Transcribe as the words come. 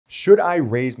Should I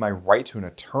raise my right to an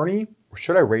attorney or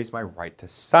should I raise my right to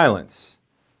silence?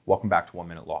 Welcome back to 1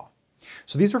 Minute Law.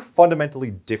 So these are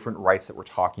fundamentally different rights that we're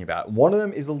talking about. One of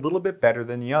them is a little bit better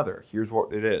than the other. Here's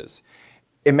what it is.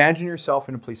 Imagine yourself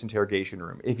in a police interrogation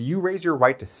room. If you raise your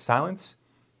right to silence,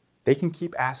 they can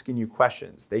keep asking you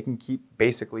questions. They can keep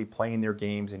basically playing their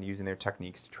games and using their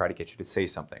techniques to try to get you to say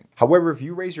something. However, if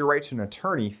you raise your right to an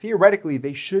attorney, theoretically,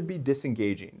 they should be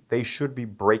disengaging. They should be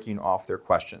breaking off their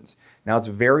questions. Now, it's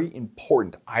very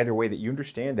important either way that you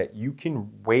understand that you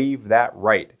can waive that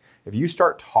right. If you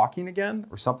start talking again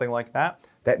or something like that,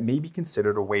 that may be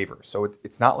considered a waiver. So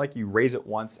it's not like you raise it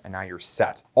once and now you're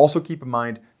set. Also keep in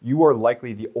mind, you are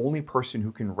likely the only person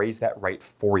who can raise that right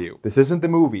for you. This isn't the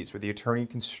movies where the attorney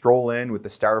can stroll in with the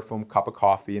styrofoam cup of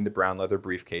coffee and the brown leather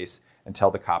briefcase and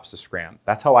tell the cops to scram.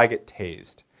 That's how I get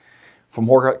tased. For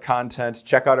more content,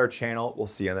 check out our channel. We'll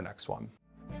see you in the next one.